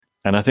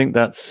And I think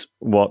that's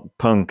what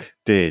punk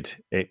did.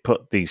 It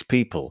put these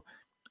people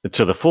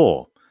to the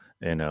fore,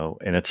 in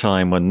a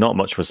time when not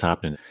much was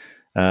happening.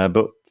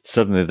 But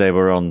suddenly they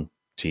were on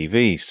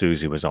TV.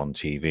 Susie was on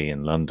TV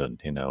in London.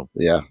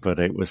 Yeah.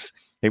 But it was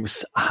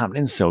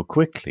happening so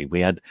quickly.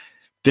 We had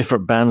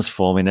different bands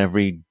forming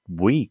every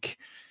week.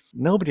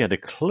 Nobody had a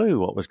clue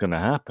what was going to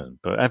happen,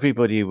 but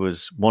everybody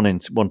was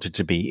wanted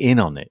to be in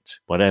on it,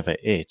 whatever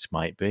it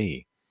might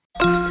be.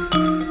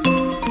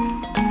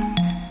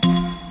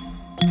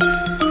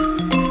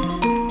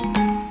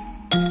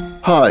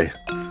 Hi,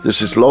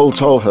 this is Lowell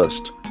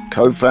Tolhurst,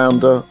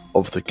 co-founder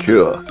of The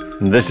Cure.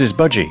 This is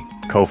Budgie,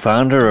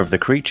 co-founder of The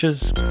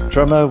Creatures,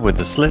 drummer with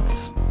The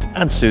Slits,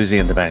 and Susie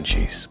and the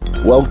Banshees.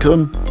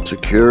 Welcome to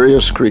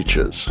Curious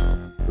Creatures.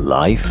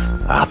 Life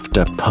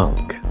after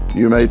punk.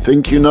 You may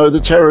think you know the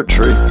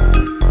territory,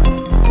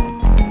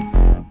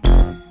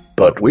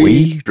 but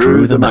we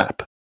drew the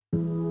map.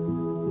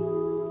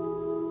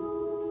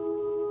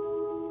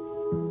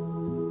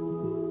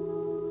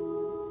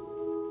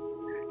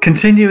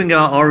 Continuing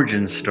our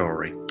origin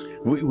story.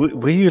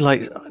 Were you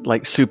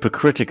like super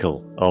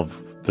critical of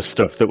the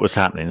stuff that was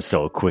happening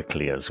so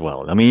quickly as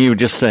well? I mean, you were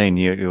just saying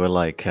you were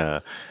like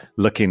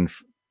looking.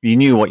 You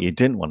knew what you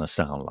didn't want to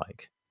sound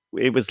like.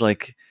 It was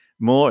like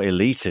more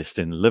elitist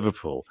in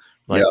Liverpool.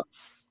 Like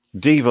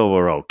Devo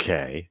were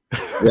okay.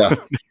 Yeah,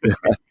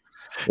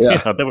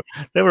 yeah.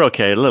 They were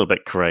okay. A little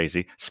bit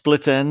crazy.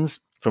 Split Ends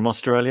from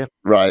Australia.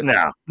 Right.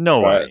 No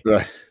way.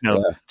 Right. No,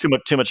 Yeah. too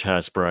much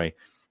hairspray.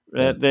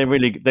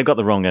 They've got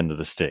the wrong end of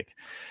the stick.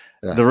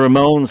 Yeah. The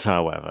Ramones,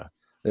 however,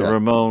 Yeah.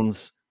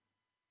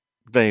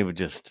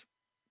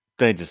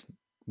 they just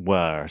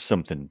were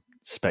something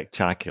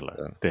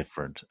spectacular,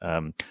 different.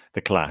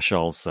 The Clash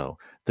also.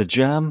 The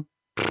Jam,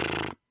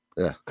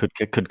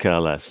 could care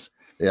less.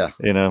 Yeah.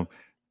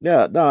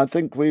 Yeah, no, I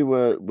think we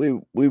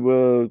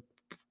were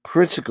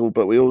critical,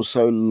 but we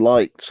also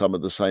liked some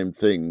of the same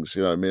things.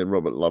 Me and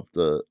Robert loved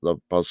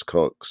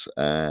Buzzcocks,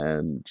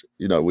 and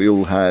we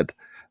all had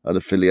an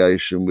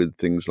affiliation with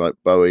things like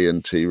Bowie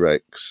and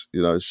T-Rex.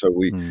 So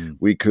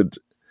we could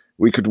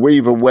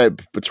weave a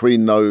web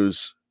between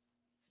those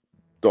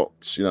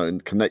dots,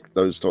 and connect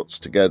those dots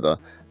together.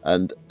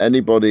 And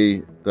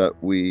anybody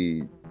that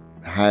we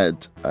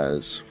had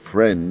as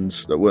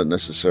friends that weren't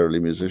necessarily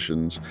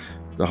musicians,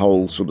 the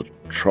whole sort of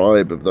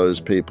tribe of those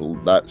people,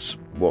 that's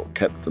what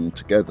kept them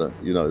together,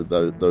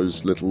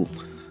 those little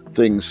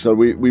things. So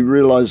we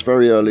realized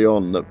very early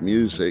on that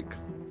music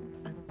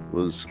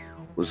was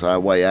our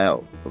way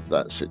out of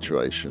that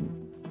situation.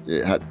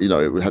 It had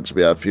to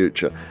be our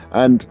future.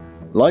 And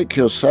like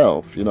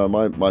yourself,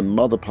 my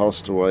mother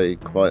passed away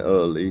quite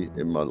early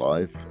in my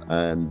life,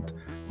 and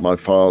my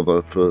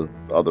father, for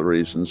other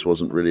reasons,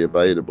 wasn't really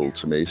available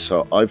to me.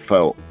 So I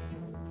felt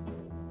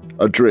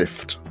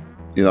adrift,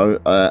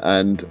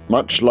 and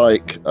much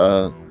like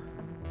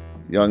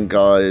young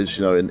guys,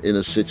 in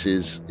inner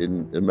cities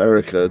in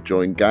America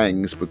join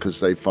gangs because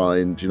they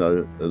find,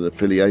 an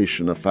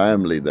affiliation, a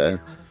family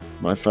there.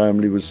 My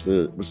family was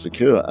the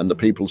Cure, and the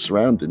people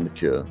surrounding the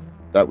Cure.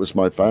 That was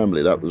my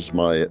family. That was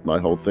my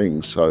whole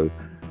thing. So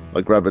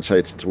I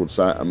gravitated towards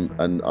that,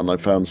 and I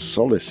found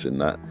solace in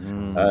that.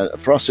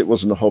 For us, it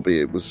wasn't a hobby.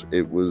 It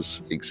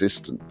was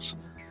existence.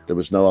 There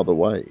was no other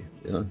way.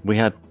 We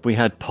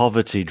had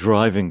poverty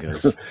driving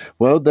us.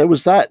 Well, there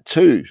was that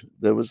too.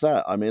 There was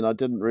that. I mean, I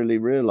didn't really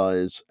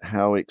realize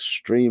how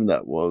extreme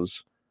that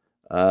was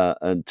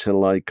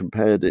until I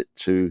compared it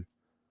to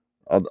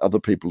other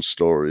people's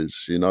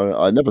stories.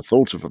 I never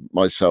thought of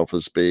myself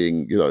as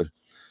being,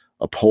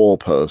 a poor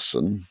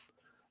person.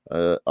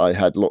 I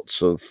had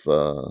lots of,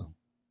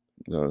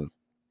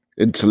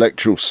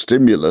 intellectual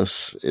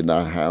stimulus in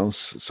our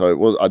house,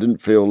 so I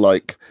didn't feel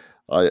like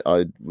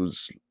I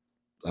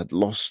had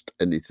lost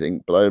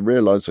anything. But I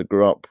realized I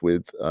grew up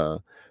with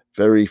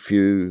very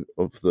few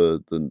of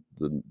the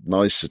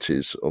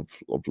niceties of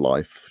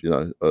life,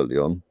 early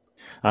on.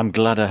 I'm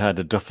glad I had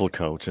a duffel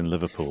coat in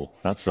Liverpool.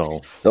 That's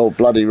all. Oh,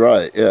 bloody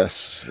right.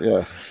 Yes.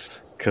 Yeah.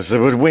 Because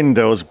there were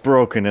windows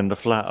broken in the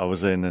flat I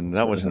was in, and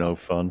that was no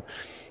fun.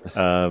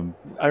 I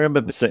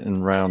remember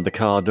sitting around the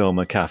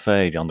Cardoma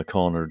Cafe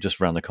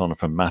just around the corner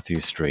from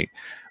Matthew Street,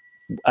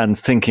 and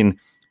thinking,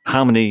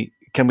 how many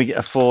can we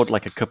afford,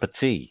 like a cup of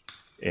tea,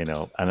 and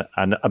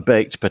a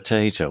baked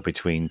potato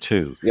between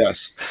two?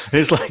 Yes.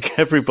 It's like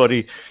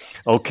everybody,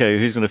 okay,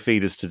 who's going to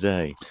feed us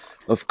today?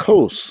 Of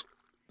course.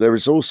 There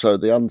is also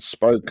the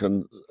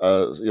unspoken,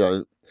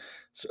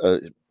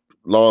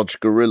 large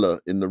gorilla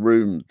in the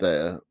room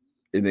there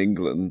in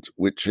England,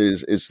 which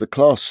is the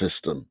class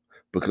system.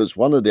 Because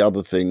one of the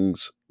other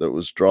things that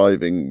was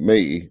driving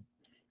me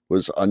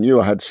was I knew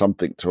I had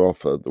something to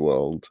offer the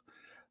world,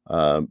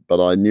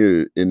 but I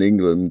knew in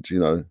England,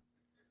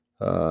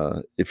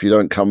 if you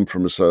don't come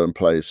from a certain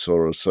place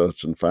or a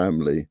certain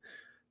family,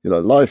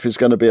 life is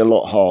going to be a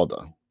lot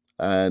harder.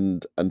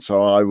 And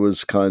so I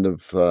was kind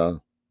of...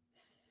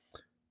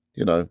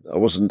 I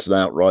wasn't an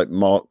outright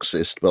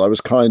Marxist, but I was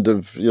kind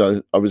of,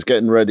 I was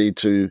getting ready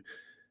to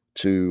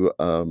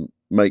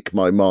make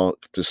my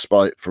mark,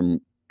 despite from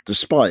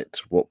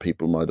despite what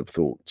people might have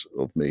thought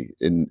of me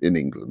in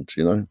England,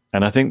 you know.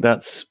 And I think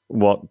that's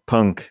what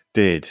punk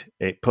did.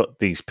 It put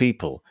these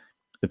people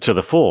to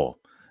the fore,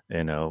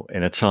 you know,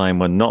 in a time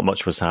when not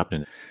much was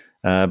happening.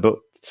 But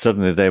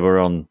suddenly they were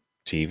on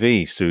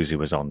TV. Susie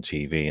was on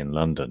TV in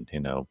London, you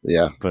know.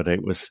 Yeah. But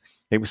it was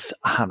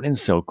happening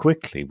so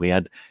quickly. We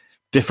had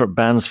different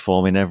bands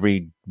forming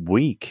every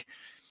week.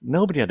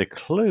 Nobody had a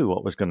clue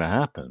what was going to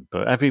happen,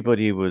 but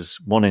everybody was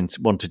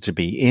wanted to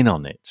be in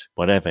on it,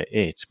 whatever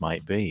it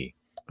might be.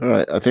 All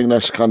right, I think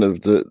that's kind of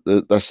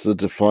that's the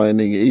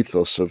defining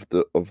ethos of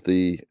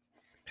the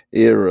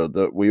era,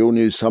 that we all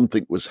knew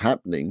something was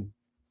happening.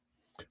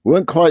 We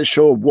weren't quite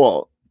sure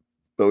what,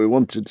 but we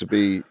wanted to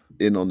be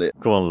in on it.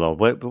 Go on,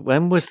 Lord.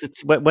 When was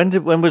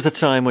the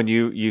time when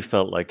you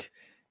felt like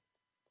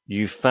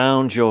you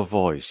found your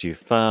voice? You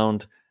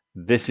found,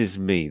 this is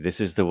me.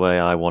 This is the way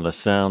I want to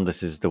sound.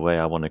 This is the way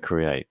I want to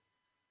create.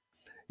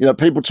 You know,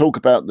 people talk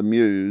about the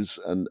muse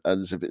and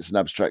as if it's an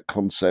abstract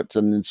concept,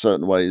 and in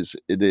certain ways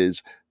it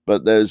is.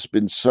 But there's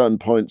been certain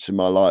points in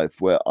my life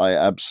where I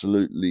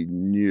absolutely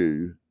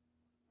knew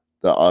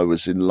that I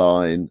was in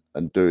line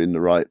and doing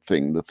the right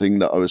thing, the thing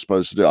that I was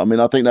supposed to do. I mean,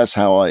 I think that's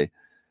how I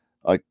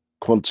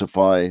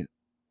quantify,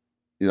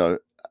 you know,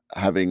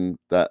 having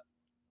that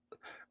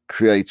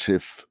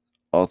creative,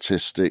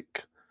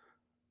 artistic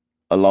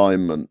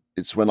alignment.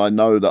 It's when I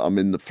know that I'm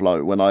in the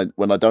flow, when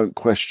I don't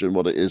question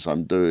what it is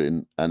I'm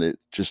doing, and it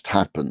just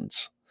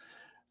happens.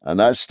 And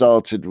that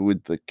started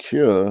with The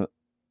Cure,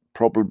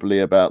 probably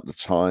about the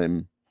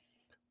time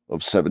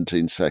of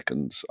 17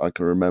 Seconds. I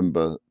can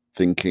remember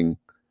thinking,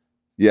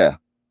 yeah,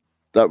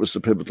 that was the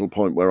pivotal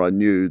point where I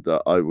knew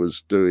that I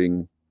was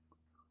doing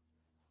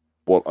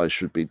what I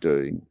should be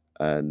doing,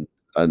 and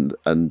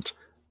that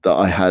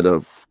I had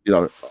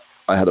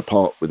a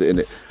part within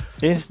it.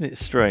 Isn't it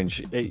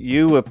strange?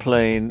 You were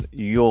playing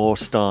your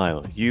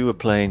style. You were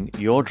playing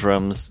your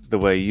drums the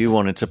way you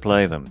wanted to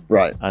play them.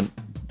 Right. And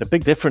the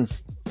big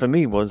difference for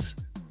me was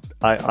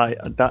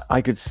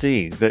I could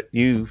see that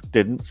you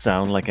didn't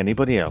sound like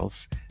anybody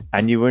else,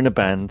 and you were in a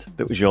band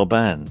that was your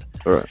band.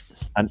 Right.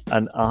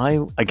 And I,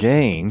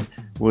 again,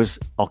 was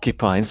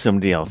occupying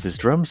somebody else's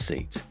drum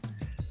seat.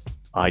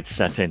 I'd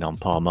sat in on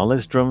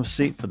Palmolive's drum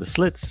seat for the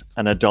Slits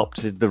and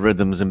adopted the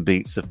rhythms and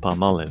beats of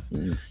Palmolive.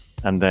 Mm.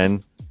 And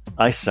then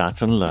I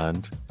sat and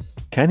learned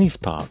Kenny's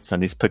parts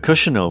and his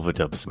percussion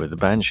overdubs with the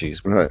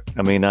Banshees. Right.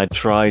 I mean, I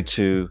tried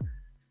to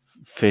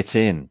fit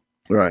in,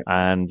 right,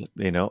 and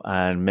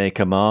and make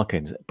a mark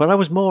in. But I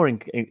was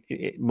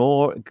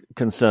more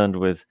concerned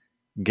with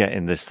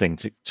getting this thing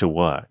to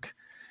work.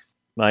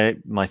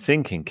 My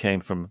thinking came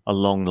from a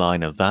long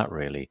line of that,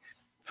 really.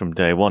 From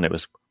day one, it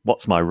was,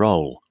 what's my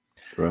role?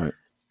 Right.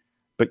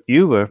 But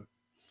you were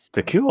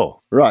The Cure.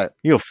 Right.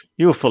 You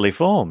were fully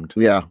formed.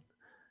 Yeah.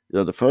 You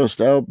know, the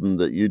first album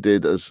that you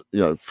did as, you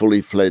know,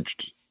 fully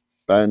fledged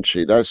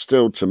Banshee, that's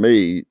still, to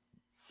me,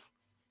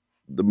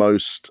 the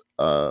most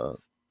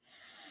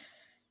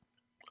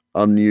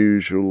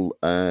unusual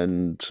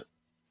and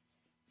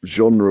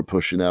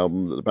genre-pushing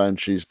album that the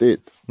Banshees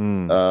did.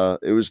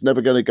 It was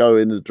never going to go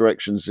in the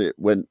directions it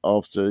went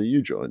after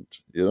you joined,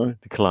 you know?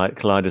 The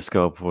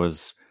Kaleidoscope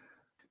was,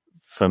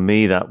 for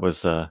me, that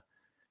was the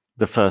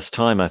first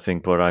time, I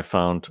think, where I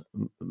found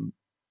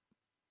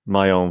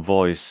my own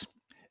voice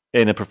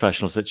in a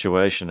professional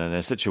situation, and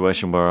a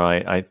situation where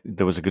I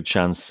there was a good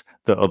chance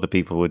that other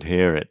people would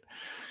hear it.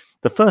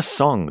 The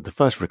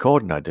first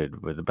recording I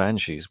did with the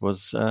Banshees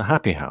was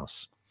Happy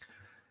House.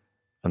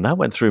 And that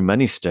went through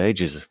many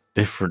stages of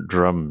different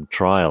drum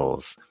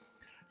trials.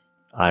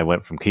 I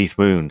went from Keith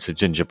Moon to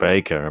Ginger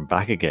Baker and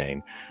back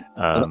again,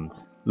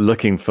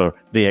 looking for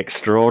the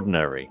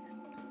extraordinary,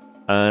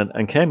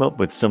 and came up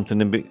with something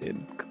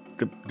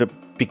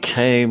that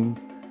became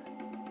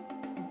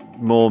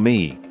more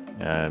me.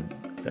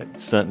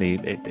 Certainly,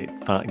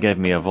 it gave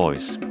me a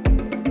voice.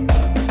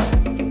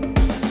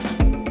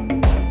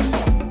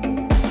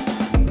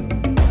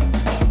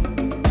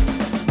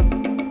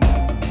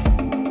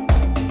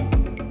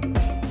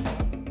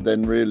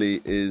 Then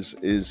really is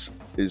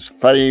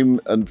fame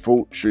and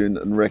fortune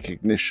and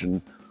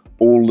recognition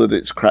all that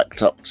it's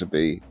cracked up to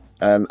be.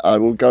 And I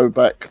will go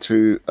back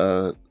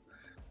to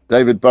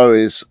David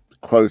Bowie's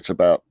quote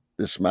about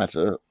this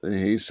matter.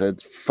 He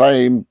said,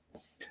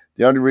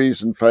 the only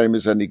reason fame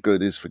is any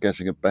good is for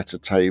getting a better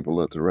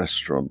table at a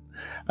restaurant.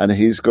 And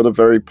he's got a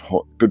very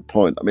good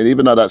point. I mean,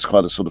 even though that's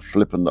quite a sort of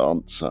flippant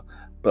answer,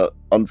 but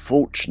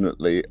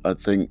unfortunately, I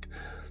think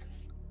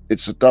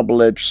it's a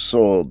double-edged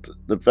sword.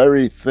 The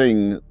very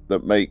thing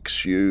that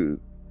makes you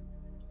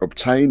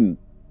obtain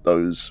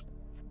those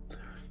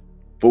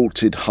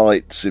vaulted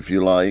heights, if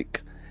you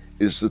like,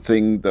 is the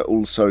thing that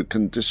also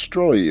can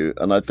destroy you.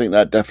 And I think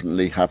that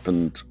definitely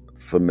happened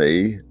for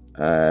me.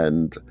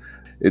 And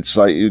it's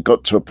like you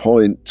got to a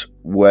point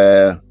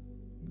where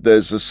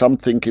there's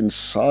something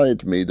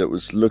inside me that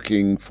was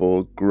looking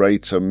for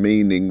greater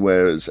meaning,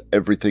 whereas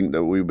everything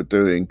that we were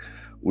doing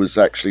was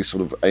actually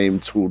sort of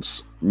aimed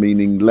towards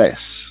meaning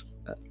less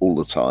all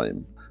the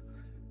time.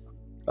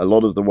 a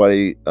lot of the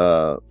way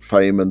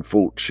fame and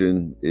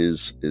fortune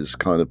is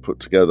kind of put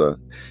together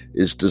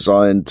is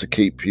designed to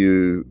keep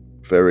you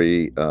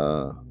very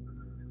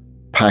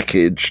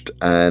packaged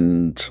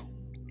and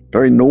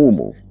very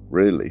normal,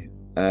 really.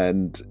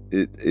 And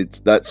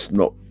that's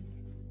not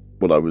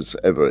what I was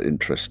ever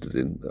interested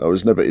in. I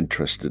was never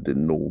interested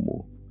in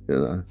normal,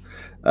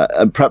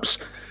 and perhaps,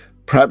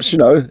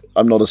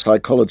 I'm not a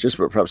psychologist,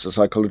 but perhaps a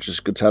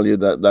psychologist could tell you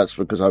that that's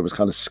because I was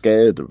kind of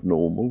scared of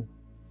normal.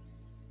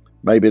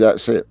 Maybe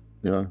that's it,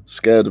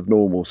 scared of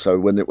normal. So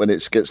when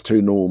it gets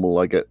too normal,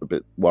 I get a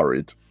bit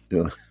worried,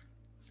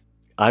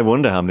 I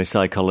wonder how many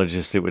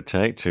psychologists it would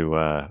take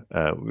to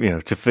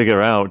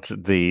figure out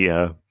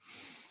the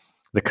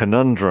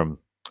conundrum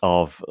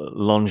of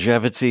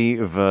longevity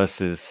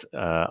versus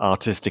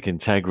artistic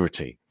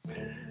integrity,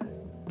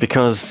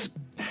 because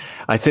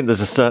I think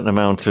there's a certain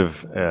amount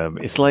of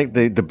it's like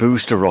the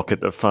booster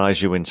rocket that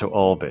fires you into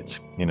orbit.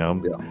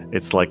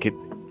 It's like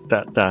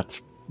that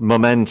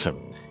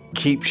momentum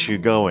keeps you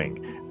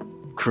going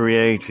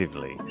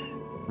creatively,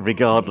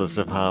 regardless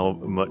of how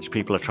much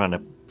people are trying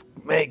to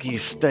make you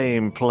stay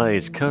in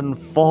place.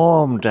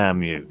 Conform,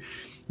 damn you.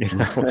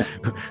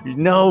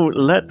 No,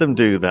 let them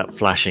do that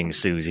flashing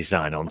Susie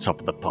sign on top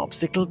of the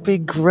pops. It'll be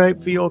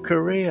great for your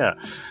career.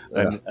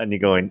 Yeah. And you're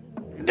going,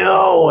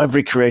 no,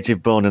 every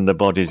creative bone in the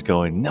body's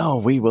going, no,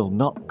 we will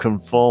not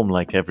conform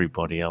like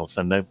everybody else.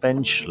 And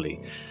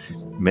eventually,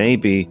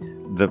 maybe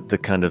the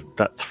kind of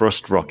that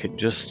thrust rocket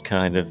just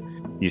kind of,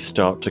 you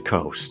start to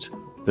coast.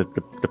 The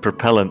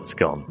propellant's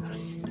gone.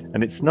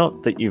 And it's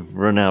not that you've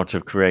run out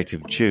of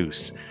creative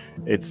juice.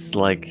 It's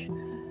like,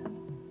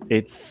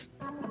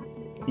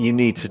 you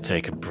need to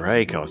take a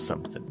break or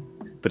something.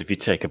 But if you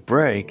take a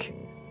break,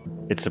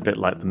 it's a bit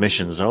like the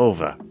mission's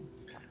over.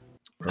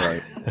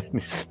 Right. You're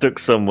stuck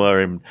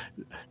somewhere in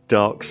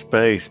dark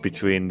space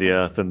between the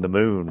Earth and the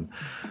Moon.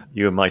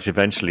 You might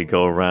eventually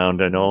go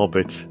around an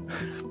orbit,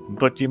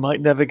 but you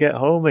might never get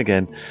home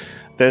again.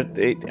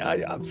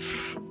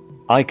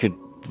 I could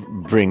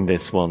bring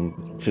this one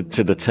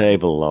to the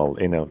table,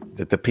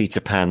 the Peter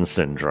Pan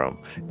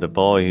syndrome. The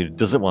boy who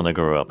doesn't want to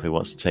grow up, who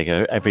wants to take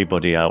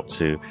everybody out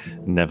to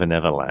Never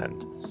Never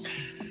Land.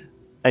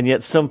 And yet,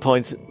 at some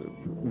point,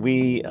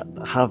 we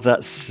have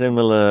that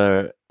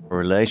similar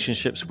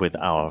relationships with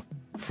our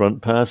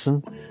front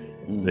person.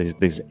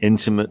 These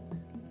intimate,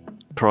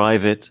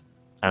 private,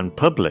 and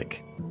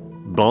public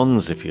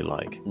bonds, if you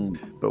like.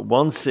 But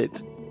once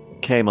it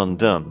came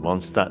undone,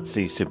 once that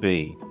ceased to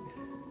be,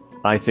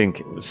 I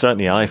think,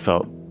 certainly I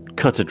felt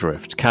cut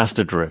adrift, cast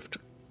adrift.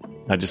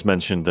 I just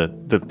mentioned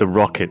the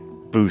rocket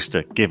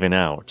booster giving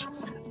out,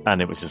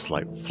 and it was just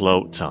like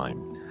float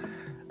time.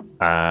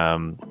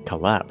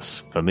 Collapse.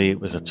 For me, it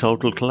was a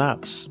total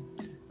collapse.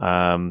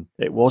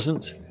 It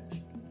wasn't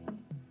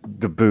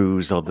the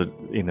booze or the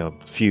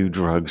few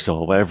drugs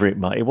or whatever it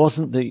might. It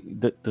wasn't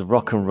the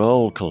rock and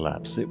roll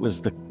collapse. It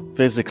was the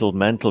physical,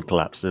 mental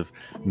collapse of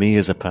me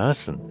as a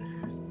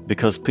person,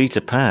 because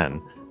Peter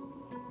Pan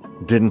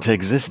didn't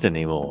exist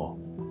anymore.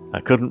 I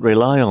couldn't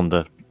rely on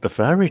the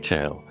fairy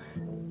tale.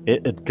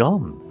 It had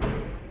gone.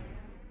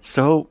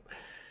 So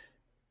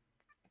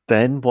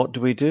then what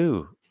do we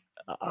do?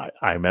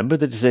 I remember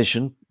the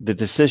decision. The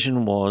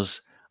decision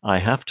was, I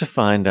have to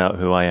find out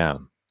who I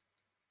am.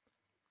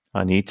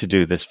 I need to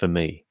do this for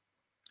me,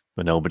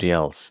 for nobody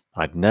else.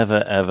 I'd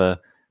never, ever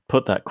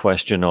put that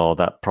question or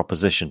that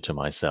proposition to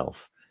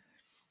myself.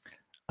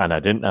 And I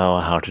didn't know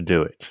how to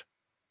do it.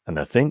 And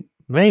I think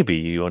maybe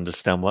you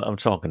understand what I'm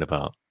talking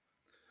about.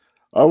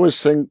 I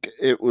always think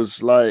it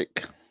was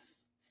like,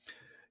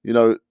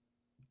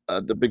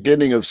 at the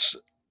beginning of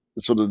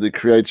sort of the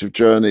creative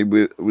journey,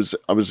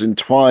 I was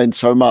entwined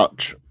so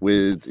much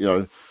with,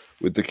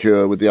 with The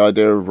Cure, with the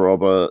idea of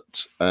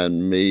Robert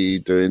and me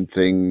doing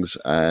things,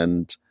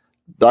 and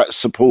that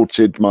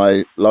supported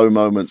my low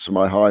moments and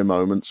my high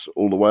moments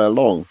all the way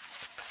along.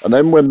 And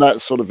then when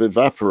that sort of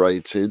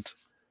evaporated,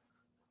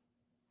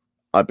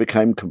 I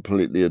became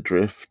completely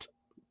adrift.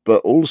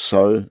 But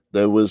also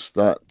there was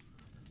that,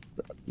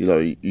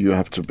 you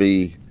have to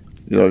be,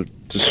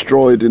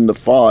 destroyed in the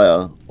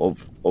fire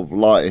of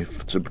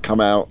life to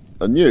come out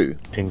anew.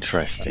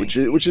 Interesting.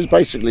 Which is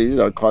basically,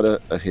 quite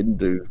a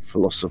Hindu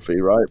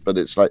philosophy, right? But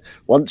it's like,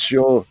 once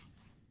you're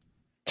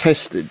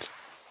tested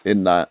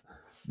in that,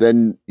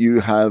 then you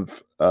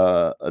have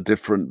a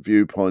different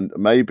viewpoint.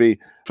 Maybe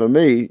for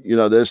me,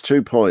 there's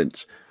 2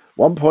 points.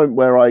 One point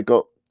where I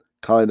got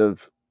kind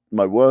of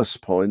my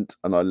worst point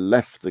and I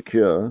left The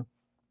Cure,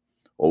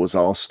 or was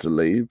asked to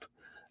leave.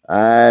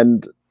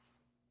 And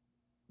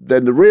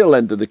then the real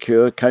end of The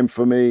Cure came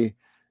for me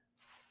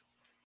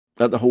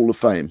at the Hall of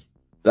Fame.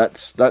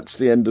 That's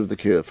the end of The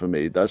Cure for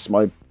me. That's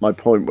my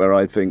point where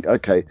I think,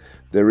 okay,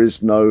 there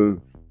is no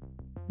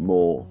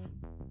more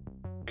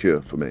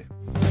Cure for me.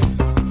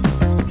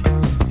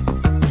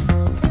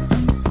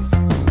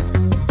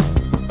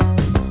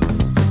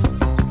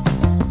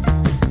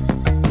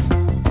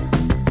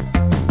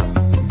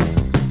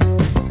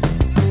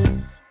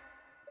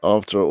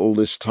 After all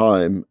this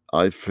time,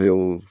 I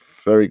feel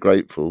very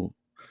grateful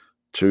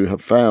to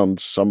have found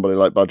somebody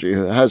like Budgie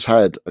who has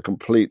had a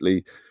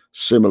completely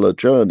similar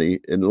journey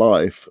in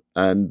life,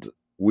 and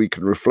we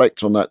can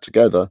reflect on that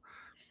together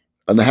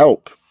and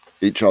help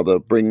each other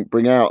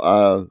bring out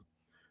our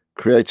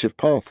creative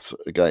paths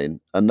again.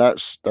 And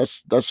that's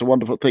a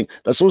wonderful thing.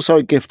 That's also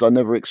a gift I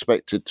never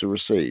expected to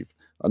receive.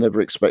 I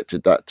never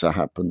expected that to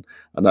happen,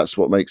 and that's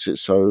what makes it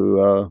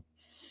so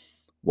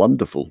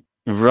wonderful.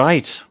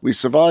 Right. We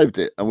survived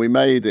it and we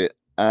made it,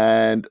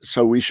 and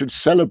so we should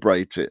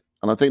celebrate it.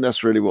 And I think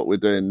that's really what we're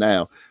doing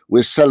now.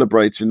 We're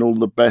celebrating all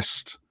the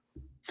best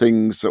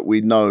things that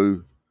we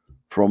know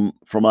from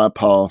our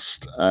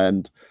past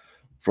and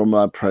from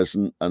our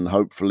present, and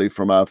hopefully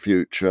from our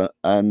future.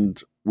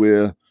 And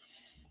we're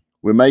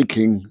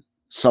making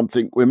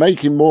something. We're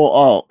making more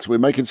art. We're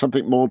making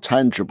something more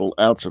tangible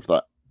out of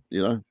that.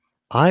 You know.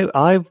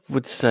 I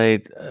would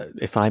say,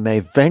 if I may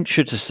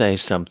venture to say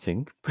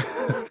something,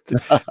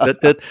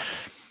 that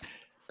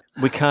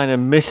we kind of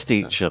missed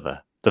each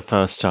other the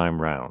first time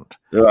round.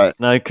 Right.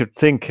 And I could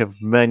think of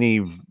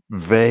many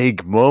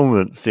vague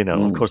moments.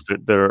 Of course,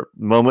 there are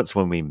moments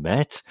when we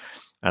met,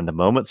 and the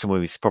moments when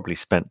we probably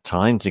spent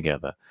time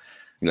together.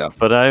 Yeah.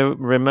 But I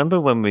remember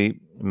when we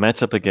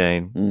met up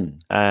again,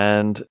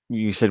 and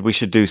you said we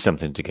should do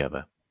something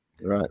together.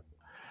 Right.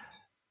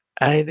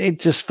 And it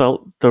just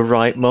felt the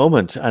right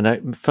moment, and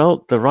it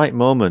felt the right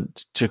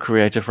moment to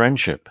create a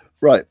friendship.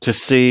 Right. To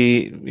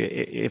see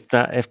if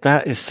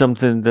that is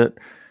something that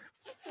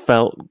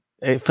felt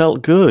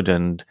good,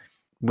 and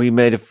we've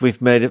made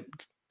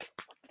it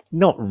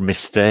not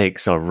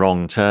mistakes or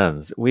wrong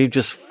turns. We've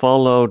just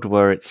followed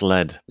where it's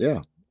led.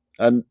 Yeah,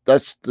 and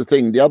that's the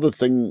thing. The other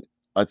thing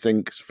I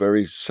think is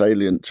very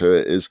salient to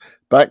it is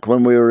back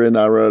when we were in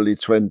our early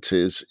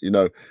 20s.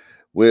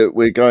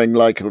 We're going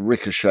like a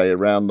ricochet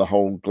around the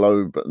whole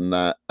globe and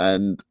that.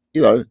 And,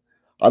 I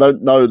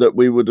don't know that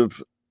we would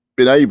have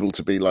been able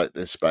to be like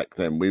this back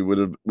then. We would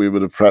have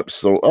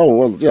perhaps thought, oh,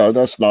 well,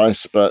 that's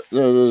nice, but,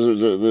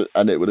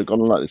 and it would have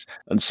gone on like this.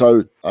 And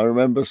so I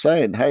remember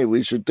saying, hey,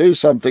 we should do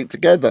something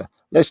together.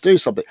 Let's do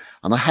something.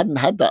 And I hadn't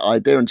had that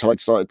idea until I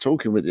started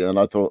talking with you. And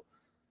I thought,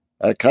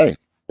 okay,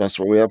 that's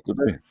what we have to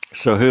do.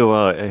 So who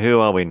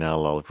are we now,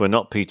 Lol? If we're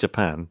not Peter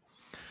Pan,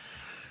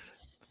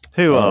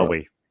 who are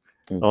we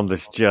on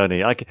this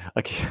journey? I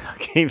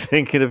keep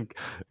thinking of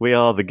we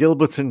are the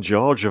Gilbert and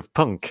George of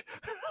punk.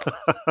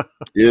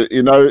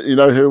 you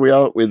know who we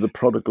are? We're the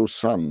prodigal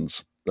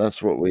sons.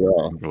 That's what we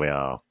are. We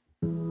are.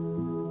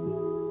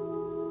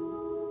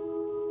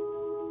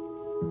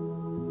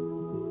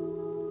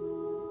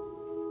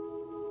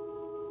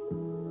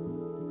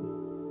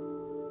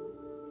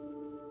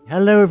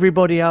 Hello,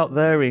 everybody out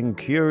there in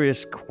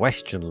Curious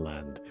Question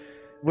Land.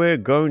 We're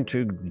going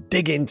to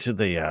dig into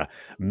the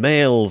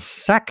mail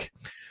sack.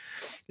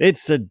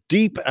 It's a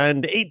deep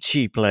and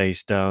itchy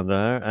place down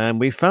there, and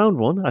we found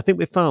one. I think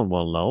we found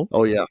one, Lowell.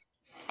 Oh, yeah.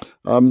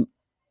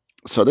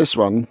 So this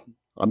one,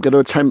 I'm going to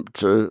attempt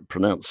to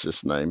pronounce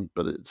this name,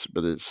 but it's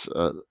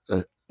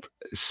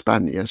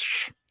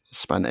Spanish,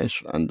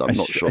 and I'm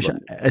not sure.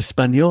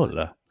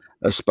 Espanol,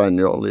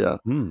 yeah.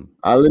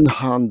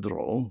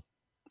 Alejandro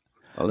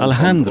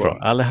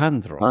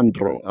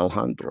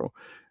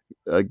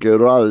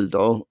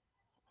Geraldo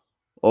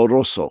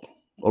Orozco.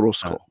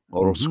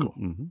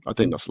 I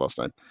think that's the last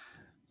name.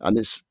 And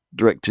it's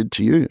directed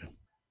to you,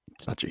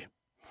 Budgie.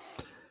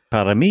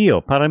 Para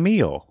mio. Hey,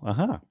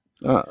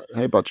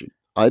 Budgie.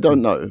 I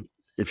don't know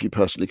if you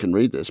personally can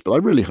read this, but I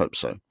really hope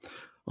so.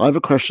 I have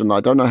a question I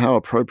don't know how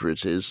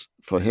appropriate it is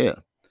for here.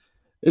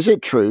 Is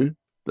it true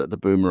that the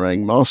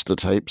Boomerang master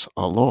tapes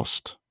are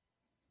lost?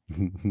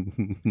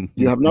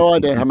 You have no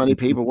idea how many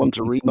people want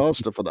to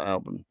remaster for the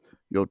album.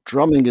 Your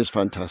drumming is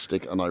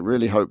fantastic, and I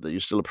really hope that you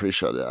still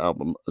appreciate the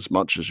album as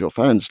much as your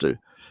fans do.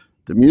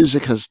 The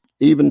music has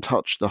even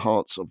touched the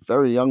hearts of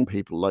very young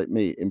people like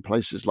me in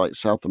places like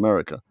South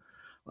America.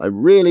 I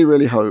really,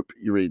 really hope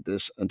you read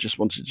this, and just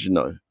wanted you to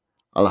know,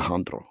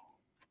 Alejandro.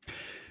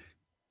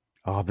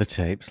 Are the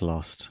tapes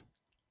lost?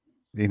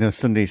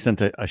 Somebody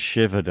sent a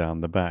shiver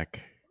down the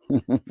back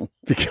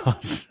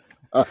because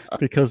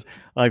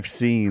I've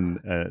seen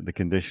the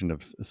condition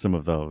of some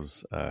of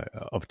those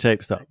of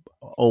tapes that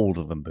are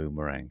older than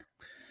Boomerang.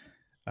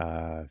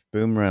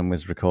 Boomerang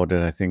was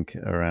recorded, I think,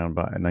 around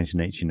about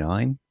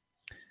 1989,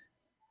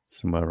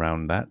 somewhere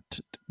around that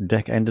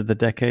end of the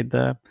decade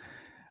there.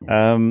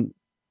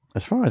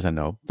 As far as I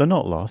know, they're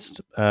not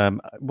lost.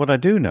 What I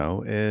do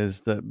know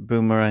is that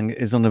Boomerang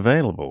is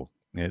unavailable.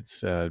 It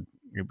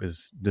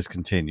was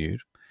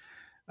discontinued,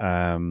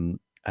 and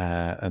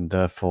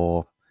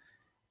therefore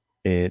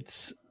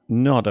it's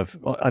not.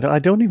 I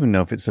don't even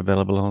know if it's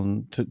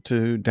available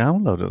to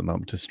download at the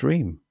moment, to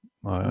stream,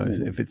 or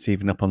if it's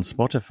even up on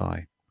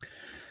Spotify.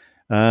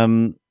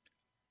 And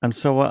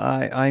so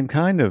I'm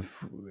kind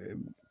of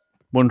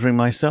wondering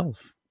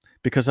myself,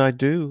 because I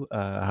do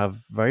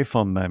have very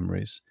fond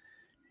memories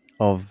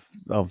of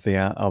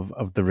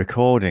the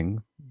recording,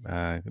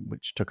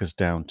 which took us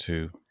down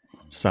to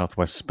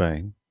southwest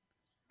Spain,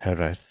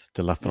 Jerez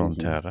de la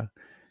Frontera,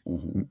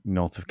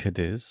 north of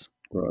Cadiz.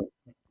 Right.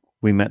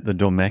 We met the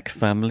Domecq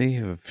family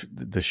of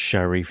the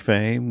sherry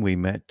fame. We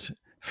met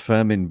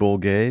Firmin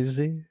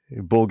Borghese.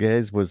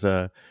 Borghese was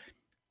a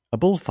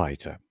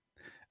bullfighter,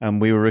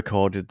 and we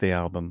recorded the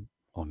album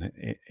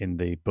in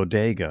the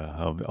bodega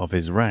of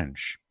his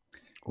ranch.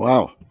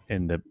 Wow.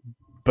 In the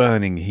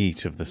burning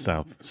heat of the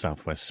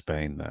southwest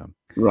Spain, there.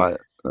 Right.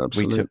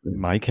 Absolutely. We took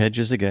Mike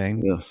Hedges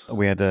again. Yes.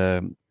 We had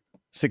a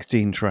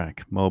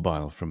 16-track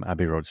mobile from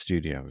Abbey Road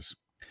Studios,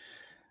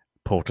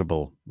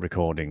 portable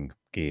recording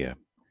gear.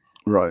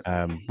 Right.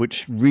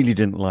 Which really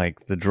didn't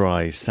like the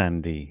dry,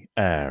 sandy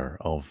air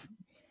of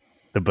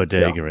the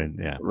bodega.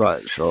 Yeah.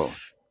 Right, sure.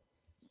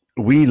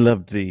 We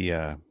loved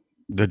the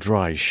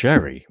dry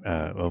sherry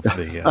of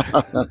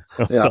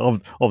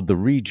the of the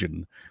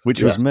region,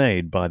 which was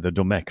made by the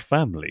Domecq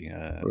family.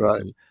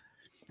 Right.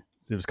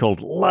 It was called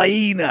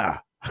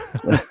Laina.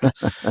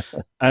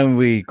 And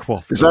we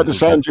quaffed. Is that the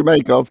sound you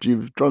make after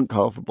you've drunk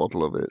half a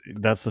bottle of it?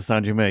 That's the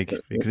sound you make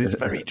because it's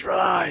very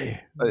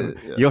dry.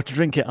 You have to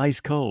drink it ice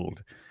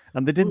cold.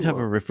 And they didn't have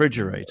a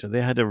refrigerator.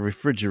 They had a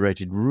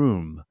refrigerated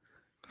room.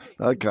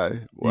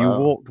 Okay. Wow.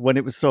 You walked, when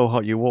it was so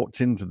hot, you walked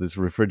into this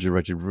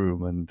refrigerated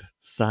room and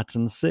sat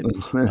and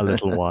sipped a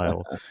little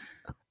while.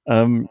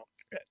 And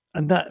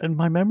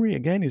my memory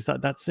again is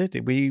that's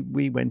it.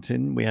 We went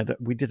in,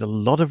 we did a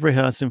lot of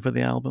rehearsing for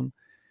the album.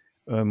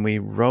 We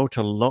wrote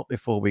a lot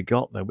before we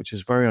got there, which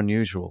is very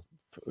unusual.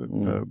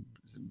 For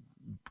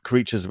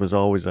Creatures was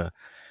always a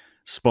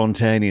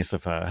spontaneous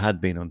affair,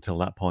 had been until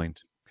that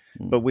point.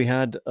 But we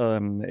had,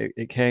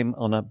 it came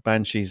on a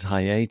Banshees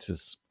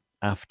hiatus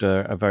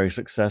after a very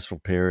successful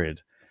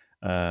period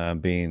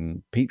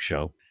being Peep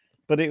Show.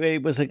 But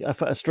it was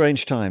a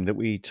strange time that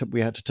we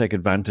had to take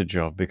advantage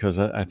of because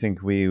I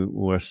think we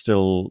were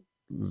still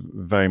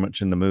very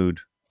much in the mood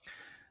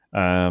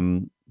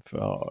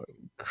for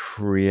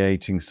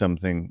creating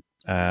something.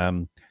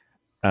 And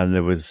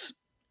there was,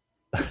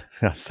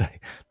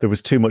 there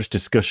was too much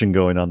discussion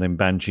going on in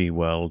Banshee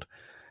world.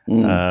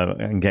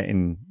 And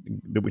getting,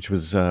 which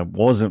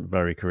wasn't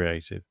very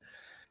creative.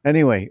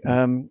 Anyway,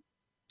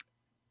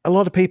 a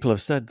lot of people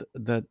have said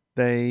that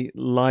they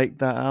liked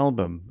that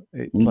album.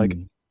 It's like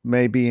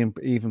maybe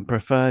even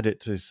preferred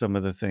it to some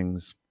of the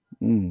things.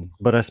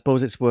 But I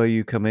suppose it's where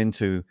you come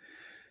into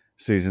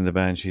Siouxsie and the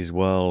Banshees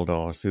world,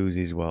 or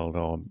Susie's world,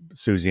 or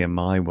Siouxsie and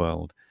my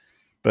world.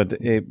 But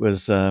it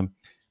was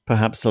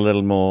perhaps a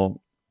little more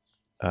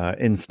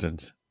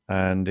instant.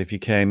 And if you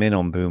came in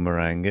on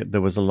Boomerang, there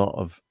was a lot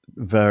of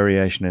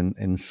variation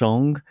in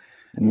song.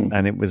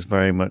 And it was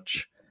very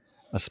much,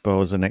 I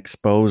suppose, an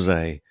expose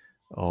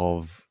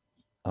of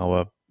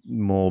our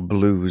more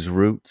blues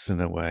roots in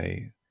a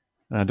way.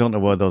 And I don't know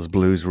where those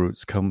blues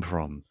roots come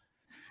from.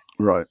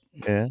 Right.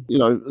 Yeah. You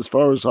know, as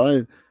far as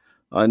I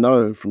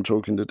know from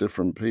talking to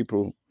different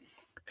people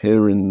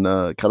here in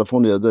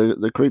California,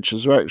 the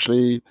Creatures are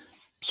actually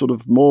sort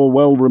of more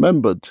well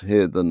remembered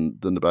here than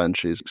the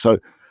Banshees. So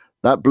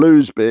that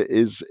blues bit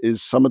is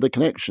some of the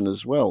connection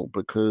as well,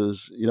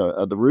 because, you know,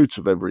 at the root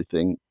of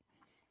everything,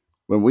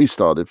 when we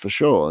started, for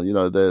sure, you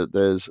know,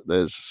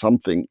 there's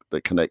something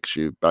that connects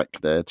you back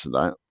there to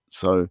that.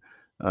 So,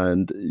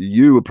 and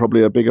you were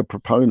probably a bigger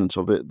proponent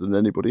of it than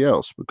anybody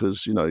else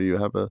because, you know, you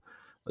have a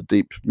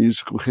deep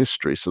musical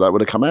history. So that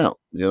would have come out,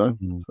 you know.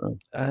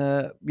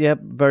 So. Yeah,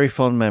 very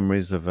fond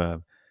memories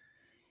of,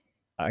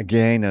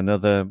 again,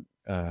 another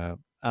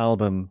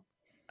album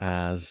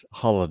as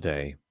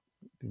Holiday.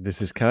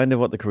 This is kind of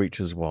what the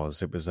Creatures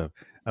was. It was a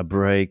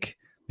break.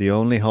 The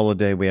only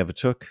holiday we ever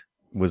took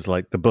was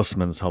like the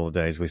busman's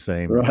holidays, we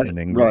say in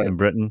England, in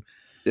Britain.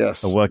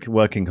 Yes. A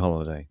working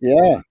holiday.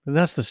 Yeah. And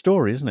that's the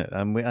story, isn't it?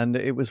 And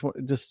it was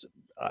just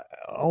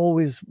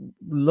always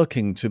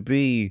looking to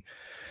be,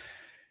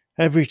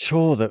 every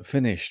tour that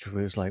finished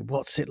was like,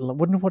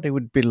 wonder what it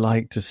would be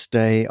like to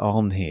stay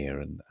on here,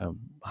 and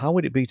how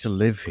would it be to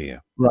live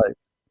here?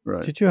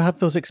 Right. Did you have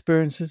those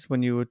experiences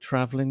when you were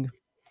traveling?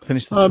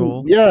 Finish the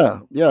tour?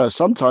 Yeah.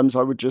 Sometimes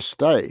I would just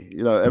stay.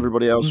 You know,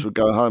 everybody else would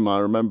go home. I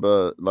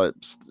remember, like,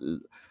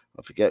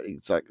 I forget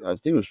exactly. I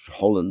think it was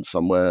Holland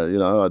somewhere. You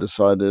know, I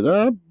decided,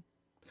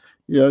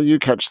 you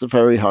catch the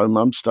ferry home.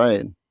 I'm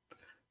staying,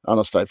 and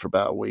I stayed for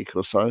about a week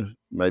or so,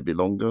 maybe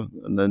longer,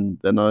 and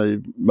then I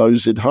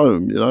moseyed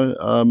home. You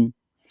know,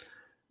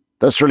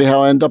 that's really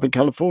how I ended up in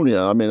California.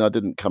 I mean, I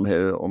did come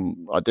here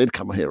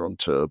on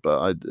tour,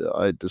 but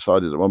I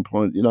decided at one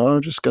point, you know,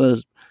 I'm just going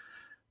to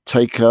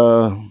take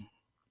a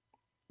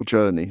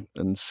journey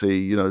and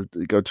see, you know,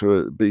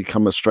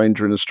 become a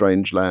stranger in a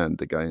strange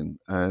land again,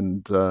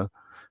 and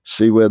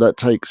see where that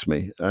takes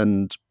me.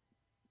 And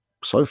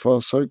so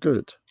far, so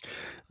good.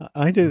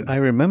 I do. I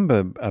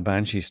remember a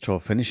Banshees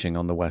tour finishing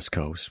on the West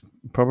Coast,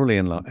 probably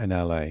in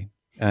LA,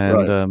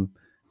 and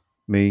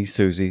me,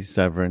 Siouxsie,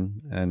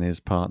 Severin, and his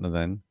partner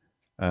then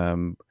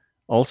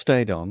all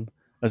stayed on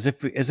as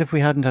if we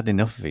hadn't had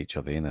enough of each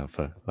other, you know,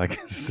 for like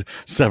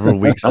several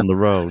weeks on the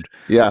road.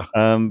 Yeah.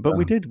 But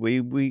we did.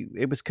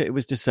 It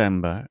was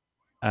December,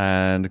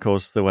 and of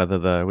course the weather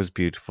there was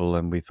beautiful,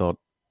 and we thought,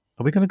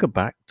 are we going to go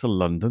back to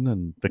London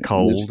and the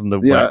cold and the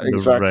yeah, wet and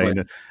exactly. the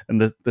rain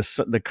and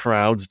the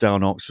crowds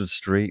down Oxford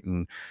Street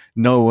and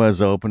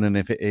nowhere's open, and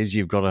if it is,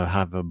 you've got to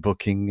have a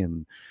booking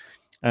and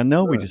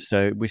no, we just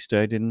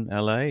stayed in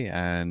LA,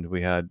 and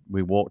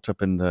we walked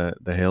up in the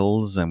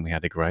hills, and we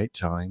had a great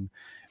time.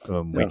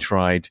 We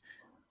tried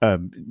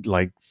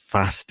like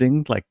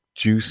fasting, like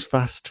juice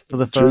fast for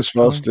the first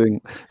time.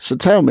 Fasting. So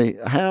tell me,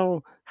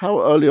 how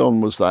early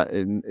on was that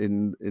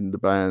in the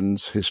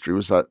band's history?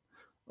 Was that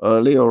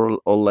early or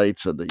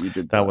later that you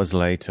did that? That was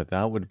later.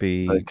 That would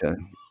be okay.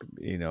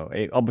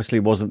 It obviously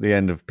wasn't the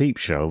end of Peep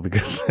Show,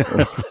 because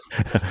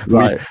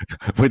right.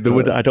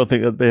 I don't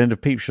think at the end of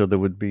Peep Show there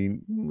would be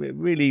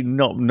really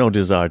no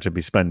desire to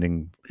be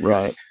spending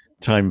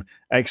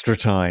extra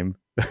time.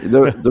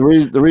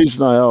 The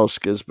reason I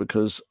ask is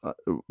because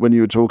when you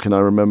were talking, I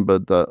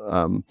remembered that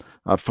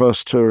our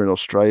first tour in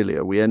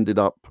Australia, we ended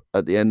up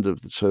at the end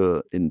of the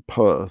tour in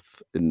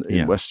Perth in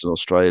Western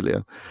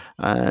Australia,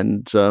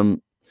 and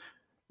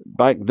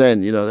back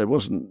then, there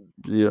wasn't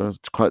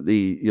quite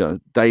the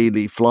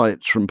daily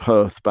flights from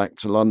Perth back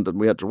to London.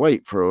 We had to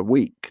wait for a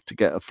week to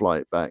get a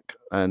flight back,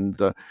 and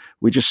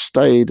we just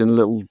stayed in a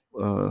little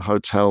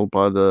hotel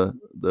by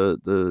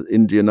the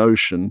Indian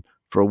Ocean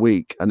for a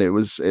week, and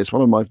it's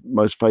one of my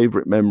most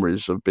favorite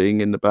memories of being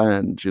in the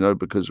band,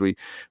 because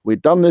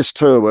we'd done this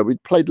tour where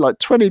we'd played like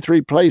 23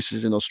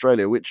 places in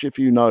Australia, which, if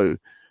you know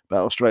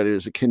about Australia,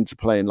 is akin to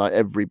playing like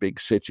every big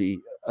city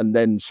and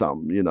then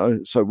some,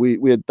 so we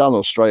had done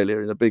Australia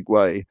in a big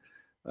way,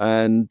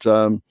 and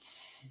but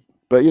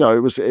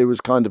it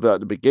was kind of at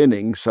the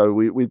beginning, so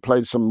we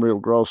played some real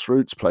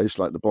grassroots place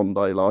like the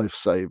Bondi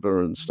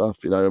Lifesaver and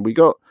stuff, and we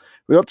got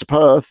to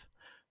Perth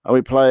and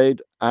we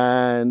played,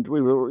 and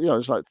we were, it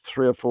was like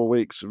 3 or 4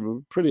 weeks, and we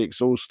were pretty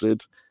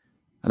exhausted,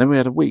 and then we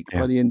had a week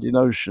by the Indian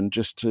Ocean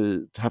just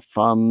to have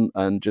fun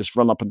and just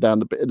run up and down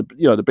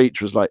the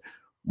beach was like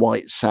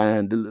white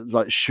sand,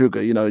 like sugar,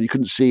 and you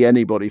couldn't see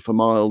anybody for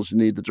miles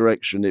in either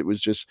direction. It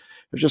was just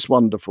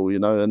wonderful,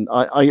 and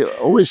I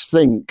always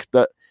think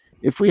that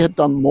if we had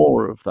done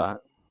more of that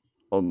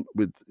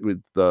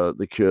with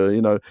the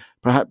Cure,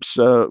 perhaps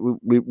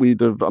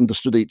we'd have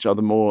understood each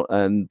other more,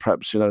 and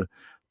perhaps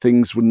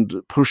things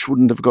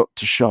wouldn't have got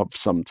to shove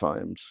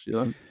sometimes.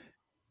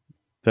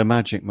 They're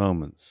magic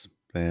moments.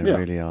 They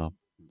really are.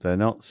 They're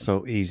not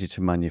so easy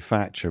to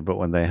manufacture, but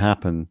when they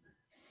happen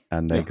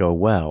and they go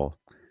well.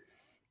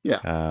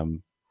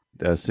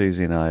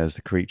 Susie and I, as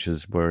the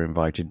Creatures, were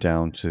invited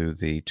down to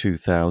the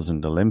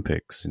 2000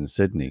 Olympics in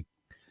Sydney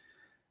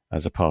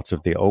as a part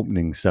of the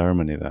opening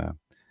ceremony there.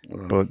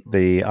 But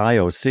the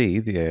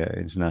IOC, the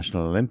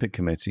International Olympic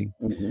Committee,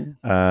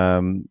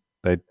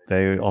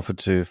 they offered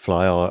to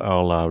fly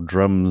all our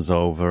drums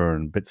over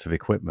and bits of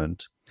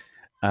equipment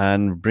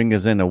and bring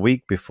us in a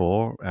week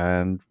before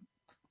and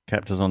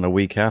kept us on a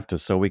week after,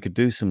 so we could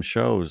do some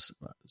shows,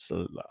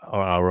 so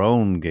our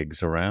own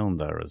gigs around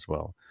there as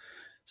well.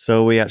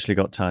 So we actually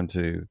got time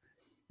to,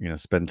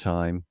 spend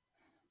time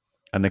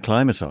and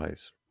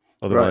acclimatize.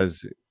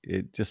 Otherwise,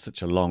 it's just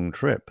such a long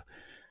trip.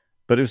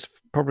 But it was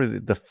probably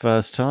the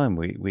first time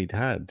we'd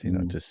had,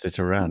 to sit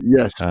around.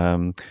 Yes.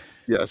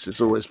 Yes, it's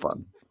always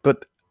fun.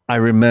 But I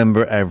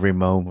remember every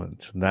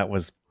moment, and that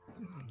was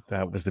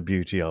the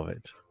beauty of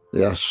it.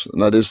 Yes, and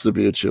that is the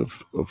beauty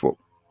of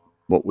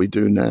what we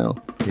do now.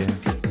 Yeah.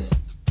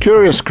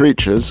 Curious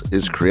Creatures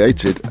is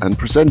created and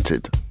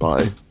presented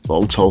by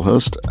Vol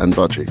Tolhurst and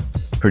Budgie.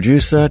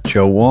 Producer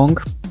Joe Wong.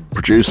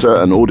 Producer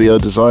and audio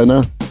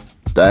designer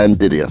Dan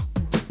Didier.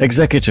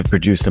 Executive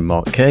producer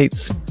Mark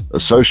Cates.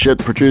 Associate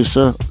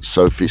producer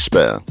Sophie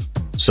Spare.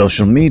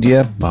 Social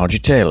media Margie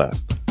Taylor.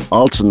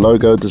 Art and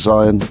logo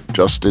design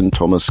Justin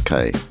Thomas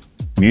Kay.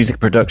 Music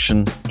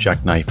production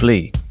Jackknife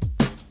Lee.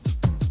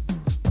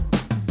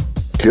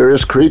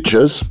 Curious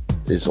Creatures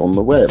is on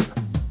the web,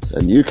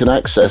 and you can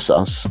access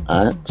us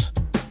at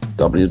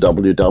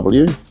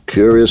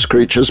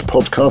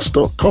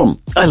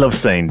www.curiouscreaturespodcast.com. I love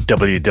saying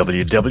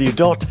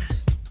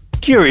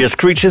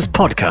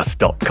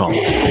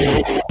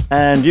www.curiouscreaturespodcast.com.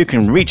 And you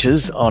can reach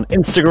us on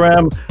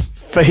Instagram,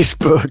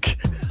 Facebook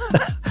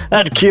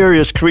at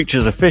Curious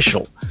Creatures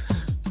Official,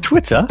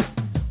 Twitter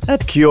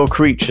at Cure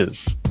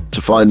Creatures.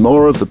 To find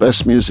more of the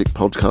best music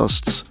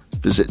podcasts,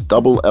 visit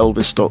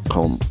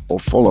doubleelvis.com or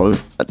follow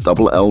at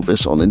Double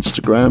Elvis on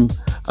Instagram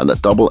and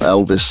at Double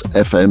Elvis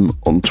FM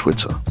on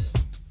Twitter.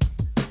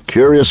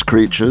 Curious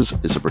Creatures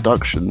is a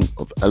production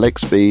of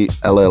LXB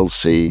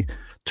LLC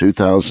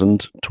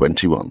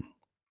 2021.